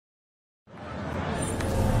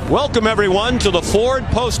Welcome everyone to the Ford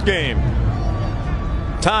postgame.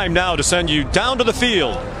 Time now to send you down to the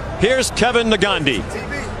field. Here's Kevin Negandhi.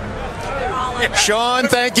 Sean,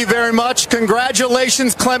 thank you very much.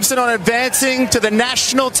 Congratulations, Clemson, on advancing to the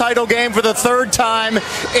national title game for the third time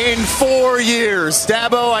in 4 years.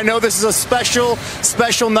 Dabo, I know this is a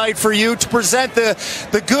special night for you to present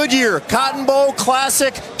the Goodyear Cotton Bowl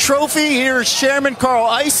Classic trophy. Here's Chairman Carl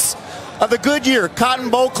Ice of the Goodyear Cotton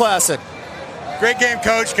Bowl Classic. Great game,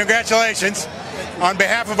 Coach. Congratulations. On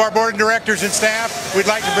behalf of our board of directors and staff, we'd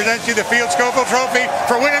like to present you the Field Schofield Trophy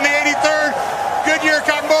for winning the 83rd Goodyear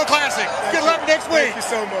Cotton Bowl Classic. Good luck next week. Thank you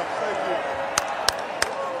so much.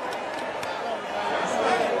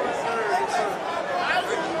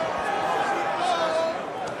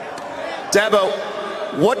 Dabo,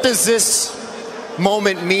 what does this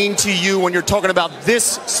moment mean to you when you're talking about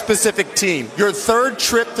this specific team? Your third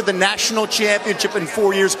trip to the national championship in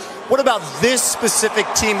 4 years. What about this specific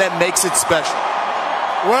team that makes it special?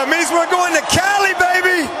 Well, it means we're going to Cali,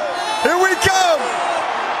 baby. Here we come.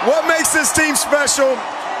 What makes this team special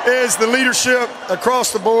is the leadership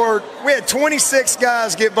across the board. We had 26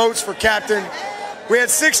 guys get votes for captain. We had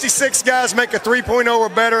 66 guys make a 3.0 or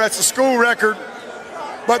better. That's a school record.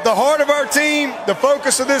 But the heart of our team, the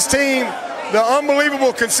focus of this team, the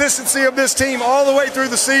unbelievable consistency of this team all the way through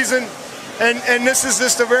the season, and this is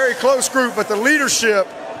just a very close group, but the leadership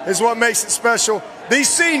is what makes it special. These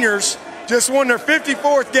seniors just won their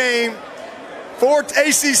 54th game, 4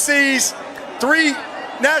 ACCs, 3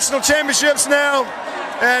 national championships now,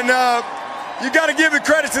 and you got to give the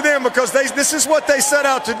credit to them because this is what they set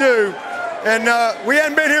out to do. And we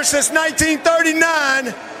hadn't been here since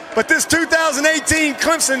 1939, but this 2018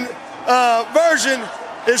 Clemson version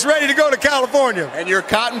is ready to go to California. And your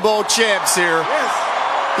Cotton Bowl champs here. Yes.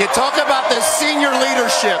 You talk about the senior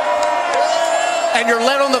leadership, and you're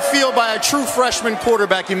led on the field by a true freshman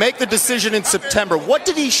quarterback. You make the decision in September. What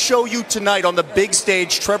did he show you tonight on the big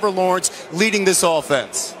stage, Trevor Lawrence, leading this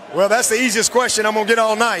offense? Well, that's the easiest question I'm going to get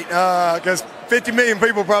all night because 50 million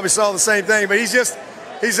people probably saw the same thing. But he's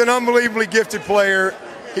an unbelievably gifted player.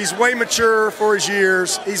 He's way mature for his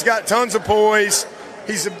years. He's got tons of poise.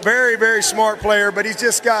 He's a very, very smart player, but he's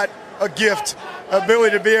just got a gift,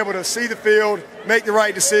 ability to be able to see the field, make the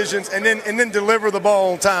right decisions, and then deliver the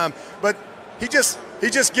ball on time. But he just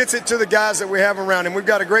gets it to the guys that we have around him. We've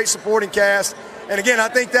got a great supporting cast. And again, I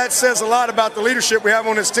think that says a lot about the leadership we have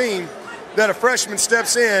on this team, that a freshman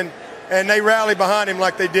steps in and they rally behind him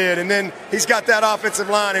like they did. And then he's got that offensive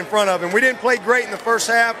line in front of him. We didn't play great in the first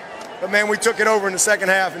half, but man, we took it over in the second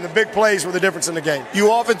half, and the big plays were the difference in the game.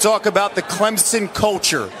 You often talk about the Clemson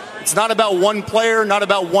culture. It's not about one player, not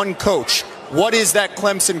about one coach. What is that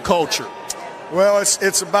Clemson culture? Well,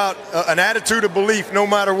 it's about an attitude of belief no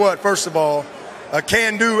matter what, first of all. A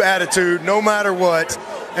can-do attitude no matter what.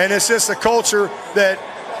 And it's just a culture that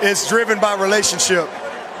is driven by relationship.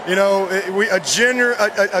 You know, a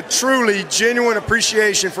truly genuine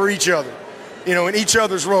appreciation for each other, you know, in each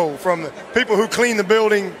other's role, from the people who clean the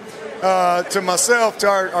building to myself, to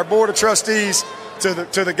our board of trustees, to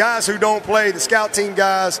the guys who don't play, the scout team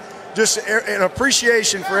guys. Just an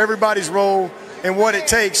appreciation for everybody's role and what it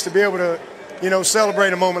takes to be able to, you know,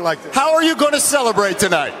 celebrate a moment like this. How are you going to celebrate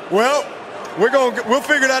tonight? Well, we'll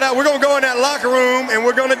figure that out. We're going to go in that locker room and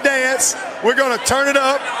we're going to dance. We're going to turn it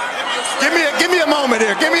up. Give me a moment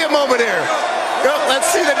here. Give me a moment here. Go, let's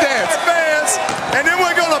see the dance. Fans, and then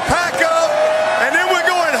we're going to pack up, and then we're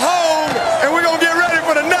going home, and we're going to get ready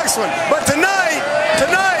for the next one. But tonight,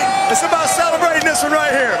 it's about celebrating this one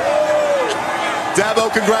right here. Dabo,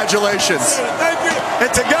 congratulations. Thank you.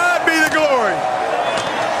 And to God be the glory.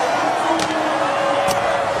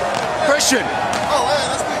 Christian,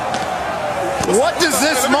 what does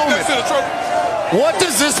this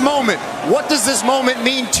moment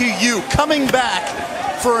mean to you coming back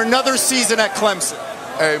for another season at Clemson?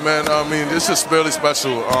 Hey man, I mean, this is really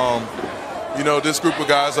special. You know, this group of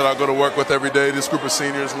guys that I go to work with every day, this group of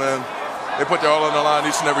seniors, man, they put their all on the line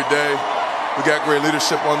each and every day. We got great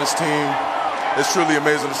leadership on this team. It's truly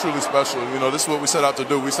amazing. It's truly special. You know, this is what we set out to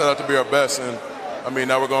do. We set out to be our best, and I mean,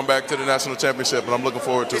 now we're going back to the national championship, and I'm looking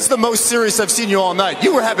forward to it. It's the most serious I've seen you all night.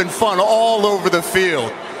 You were having fun all over the field.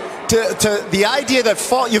 To the idea that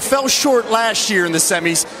you fell short last year in the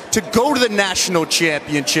semis, to go to the national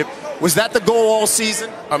championship, was that the goal all season?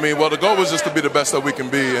 I mean, well, the goal was just to be the best that we can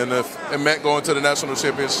be, and if it meant going to the national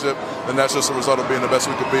championship, then that's just a result of being the best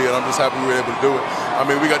we could be, and I'm just happy we were able to do it. I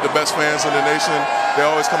mean, we got the best fans in the nation. They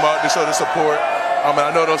always come out, they show their support. I mean,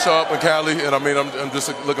 I know they'll show up in Cali, and I mean, I'm just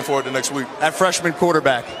looking forward to next week. That freshman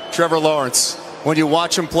quarterback, Trevor Lawrence, when you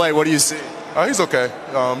watch him play, what do you see? He's okay.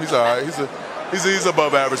 He's all right. He's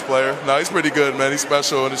above average player. No, he's pretty good, man. He's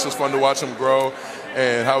special, and it's just fun to watch him grow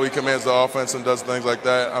and how he commands the offense and does things like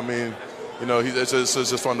that. I mean, you know, it's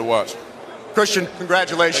just fun to watch. Christian,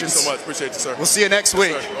 congratulations. Thank you so much. Appreciate you, sir. We'll see you next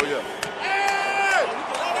week. Yes, oh, yeah.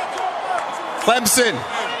 Clemson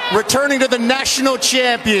returning to the national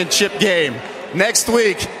championship game. Next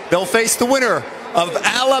week, they'll face the winner of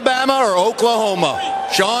Alabama or Oklahoma.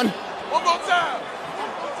 Sean? One more time.